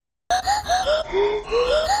Hello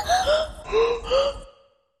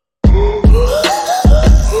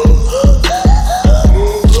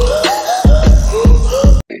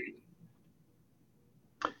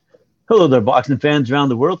there, boxing fans around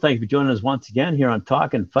the world. Thank you for joining us once again here on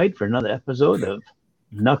Talk and Fight for another episode of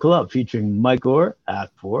Knuckle Up, featuring Mike Orr at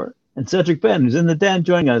 4 and Cedric Ben, who's in the den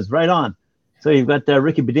joining us right on. So you've got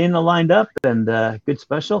Ricky Bedina lined up and good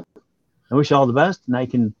special. I wish you all the best. And I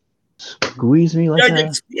can squeeze me like get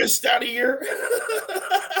squished out of here.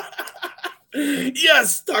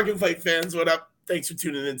 Yes, Talk and Fight fans, what up? Thanks for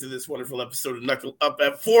tuning into this wonderful episode of Knuckle Up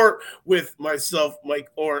at 4 with myself, Mike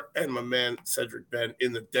Orr, and my man, Cedric Ben,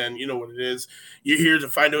 in the den. You know what it is. You're here to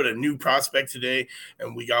find out a new prospect today,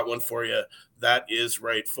 and we got one for you. That is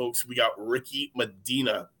right, folks. We got Ricky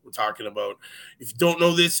Medina we're talking about. If you don't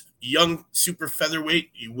know this, young super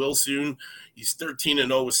featherweight, you will soon. He's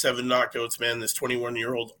 13-0 with 7 knockouts, man. This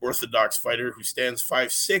 21-year-old Orthodox fighter who stands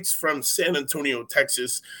 5'6" from San Antonio,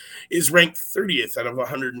 Texas, is ranked 30th out of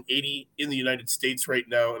 180 in the United States right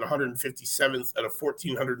now and 157th out of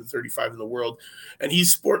 1,435 in the world. And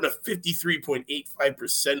he's sporting a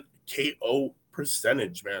 53.85% KO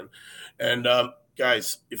percentage, man. And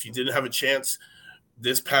guys, if you didn't have a chance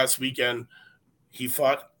this past weekend, he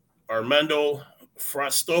fought Armando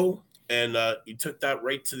Frausto, and he took that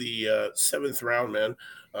right to the 7th round, man.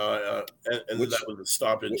 And that was a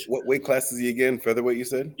stoppage. What weight class is he again? Featherweight, you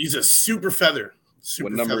said? He's a super feather.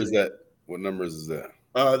 What number is that? What numbers is that?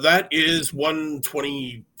 That is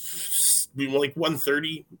 120, like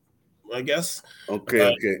 130, I guess.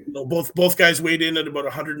 Okay. You know, both guys weighed in at about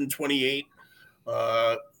 128.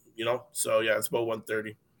 You know, so yeah, it's about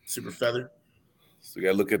 130. Super feather. So you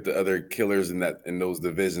got to look at the other killers in those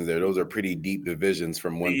divisions there. Those are pretty deep divisions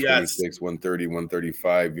from 126, yes. 130,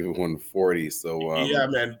 135, even 140. So yeah,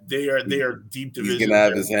 man, they are deep divisions. He's gonna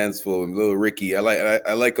have his hands full. And little Ricky, I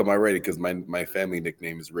like him already because my family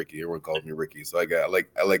nickname is Ricky. Everyone calls me Ricky, so I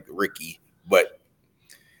like Ricky. But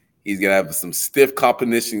he's gonna have some stiff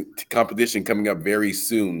competition coming up very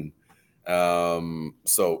soon.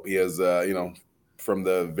 So he has from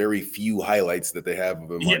the very few highlights that they have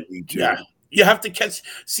of him on YouTube. Yeah. You have to catch.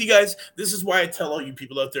 See, guys, this is why I tell all you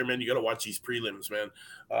people out there, man, you got to watch these prelims, man,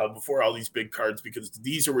 before all these big cards, because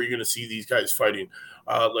these are where you're going to see these guys fighting.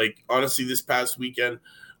 Like, honestly, this past weekend,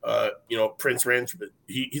 Prince Ranch,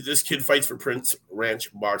 this kid fights for Prince Ranch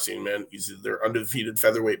Boxing, man. He's their undefeated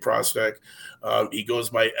featherweight prospect. He goes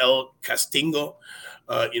by El Castingo.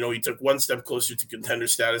 He took one step closer to contender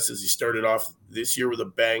status as he started off this year with a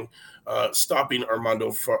bang, stopping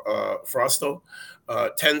Armando Frausto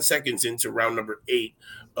 10 seconds into round number 8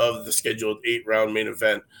 of the scheduled 8-round main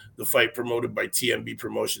event. The fight, promoted by TMB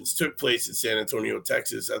Promotions, took place in San Antonio,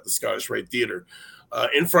 Texas at the Scottish Rite Theater.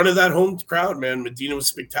 In front of that home crowd, man, Medina was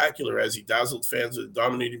spectacular as he dazzled fans with a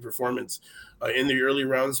dominating performance. In the early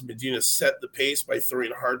rounds, Medina set the pace by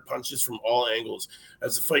throwing hard punches from all angles.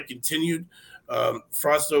 As the fight continued,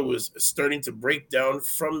 Frausto was starting to break down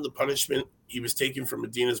from the punishment he was taking from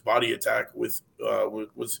Medina's body attack was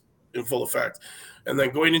in full effect. And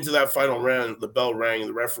then going into that final round, the bell rang and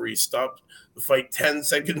the referee stopped the fight 10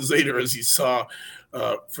 seconds later as he saw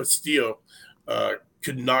Frausto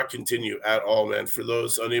could not continue at all, man. For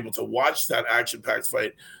those unable to watch that action-packed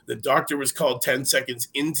fight, the doctor was called 10 seconds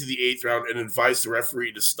into the 8th round and advised the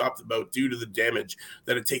referee to stop the bout due to the damage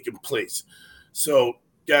that had taken place. So,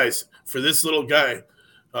 guys, for this little guy,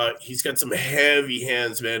 he's got some heavy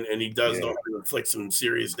hands, man, and he does know how to inflict some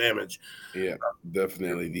serious damage. Yeah,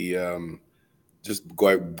 definitely. The just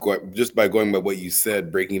by going by what you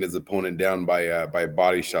said, breaking his opponent down by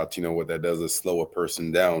body shots, what that does is slow a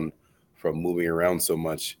person down from moving around so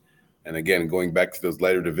much. And again, going back to those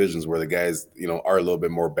lighter divisions where the guys, are a little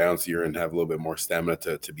bit more bouncier and have a little bit more stamina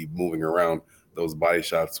to be moving around, those body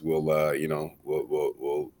shots will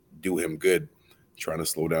do him good, trying to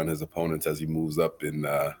slow down his opponents as he moves up in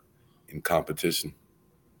competition.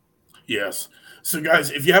 Yes. So,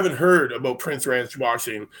 guys, if you haven't heard about Prince Ranch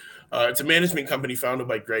Boxing, it's a management company founded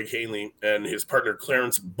by Greg Hanley and his partner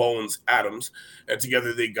Clarence Bones Adams, and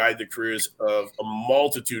together they guide the careers of a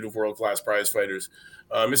multitude of world-class prize fighters.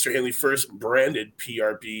 Mr. Hanley first branded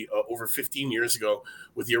PRP over 15 years ago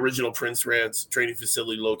with the original Prince Ranch training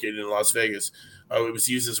facility located in Las Vegas. It was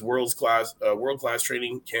used as world-class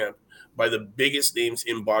training camp by the biggest names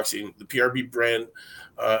in boxing. The PRP brand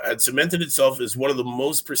had cemented itself as one of the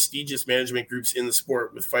most prestigious management groups in the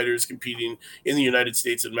sport, with fighters competing in the United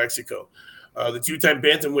States and Mexico. The two-time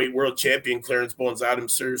bantamweight world champion Clarence Bones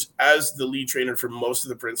Adams serves as the lead trainer for most of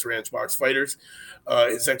the Prince Ranch Box fighters.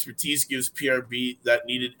 His expertise gives PRB that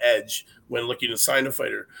needed edge when looking to sign a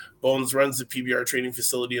fighter. Bones runs the PBR training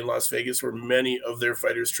facility in Las Vegas, where many of their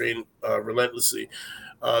fighters train relentlessly.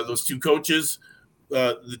 Those two coaches,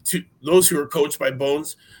 those who are coached by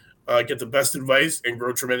Bones, get the best advice and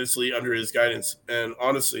grow tremendously under his guidance. And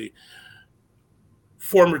honestly,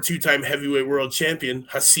 former two-time heavyweight world champion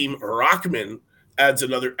Hasim Rahman adds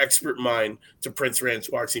another expert mind to Prince Ranch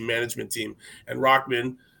Boxing management team. And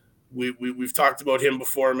Rahman, we've talked about him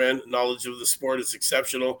before, man. Knowledge of the sport is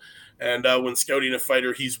exceptional. And when scouting a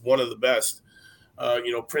fighter, he's one of the best.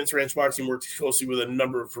 Prince Ranch Boxing works closely with a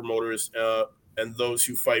number of promoters, and those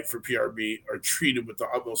who fight for PRB are treated with the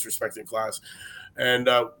utmost respect and class. And,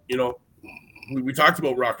 we talked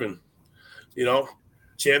about Rahman,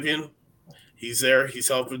 champion. He's there. He's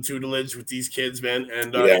helping tutelage with these kids, man.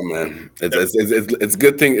 And yeah, man, it's a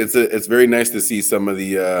good thing. It's very nice to see some of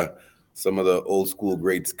the old school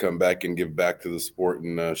greats come back and give back to the sport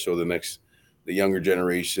and show the younger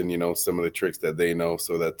generation, some of the tricks that they know,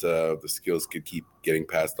 so that the skills could keep getting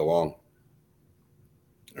passed along.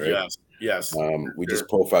 All right? Yes. We just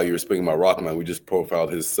profiled. You were speaking about Rahman. We just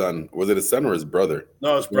profiled his son. Was it his son or his brother?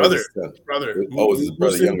 No, his brother. His brother. Oh, it was his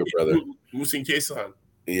brother, younger brother. Musin Quezon.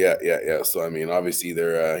 Yeah. So, I mean, obviously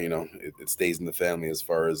they're, it stays in the family, as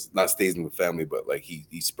far as not stays in the family, but like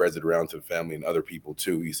he spreads it around to the family and other people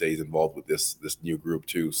too. He says he's involved with this new group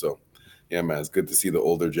too. So, yeah, man, it's good to see the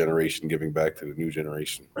older generation giving back to the new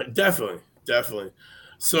generation. Definitely.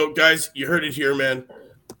 So, guys, you heard it here, man.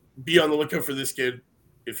 Be on the lookout for this kid.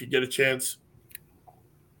 If you get a chance,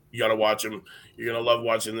 you got to watch him. You're going to love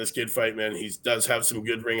watching this kid fight, man. He does have some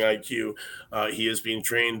good ring IQ. He is being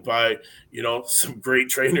trained by, some great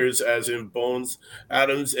trainers, as in Bones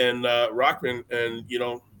Adams and Rahman. And,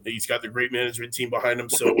 he's got the great management team behind him.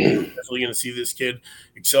 So we're definitely going to see this kid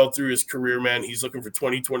excel through his career, man. He's looking for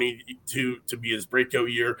 2022 to be his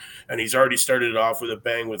breakout year. And he's already started it off with a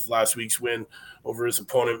bang with last week's win over his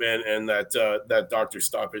opponent, man, and that doctor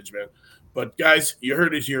stoppage, man. But, guys, you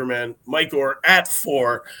heard it here, man. Mike Orr at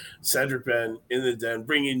 4, Cedric Ben in the den,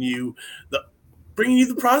 bringing you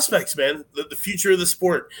the prospects, man, the future of the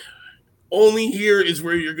sport. Only here is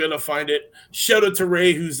where you're going to find it. Shout out to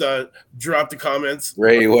Ray, who's dropped the comments.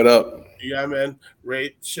 Ray, what up? Yeah, man.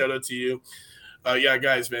 Ray, shout out to you. Yeah,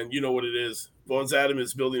 guys, man, you know what it is. Bones Adam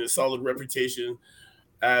is building a solid reputation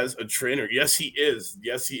as a trainer. Yes, he is.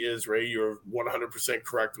 Ray. You're 100%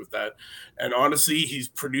 correct with that. And honestly, he's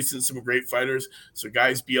producing some great fighters. So,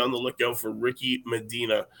 guys, be on the lookout for Ricky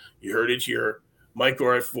Medina. You heard it here. Mike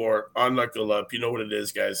Orr at 4 on Knuckle Up. You know what it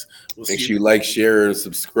is, guys. Make sure you like, share, and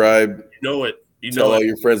subscribe. You know it. Tell all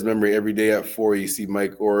your friends. Remember, every day at 4, you see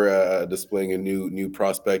Mike Orr displaying a new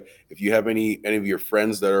prospect. If you have any of your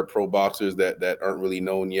friends that are pro boxers that aren't really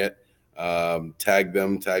known yet, tag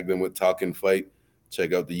them with Talk and Fight.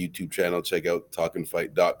 Check out the YouTube channel. Check out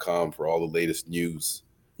talkandfight.com for all the latest news.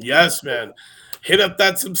 Yes, man. Hit up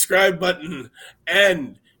that subscribe button.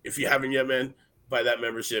 And if you haven't yet, man, buy that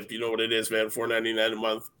membership. You know what it is, man. $4.99 a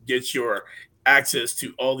month. Get your access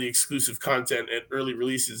to all the exclusive content and early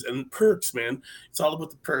releases and perks, man. It's all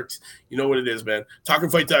about the perks. You know what it is, man.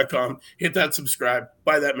 Talkandfight.com. Hit that subscribe.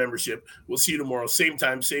 Buy that membership. We'll see you tomorrow. Same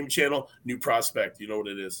time, same channel, new prospect. You know what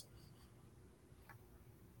it is.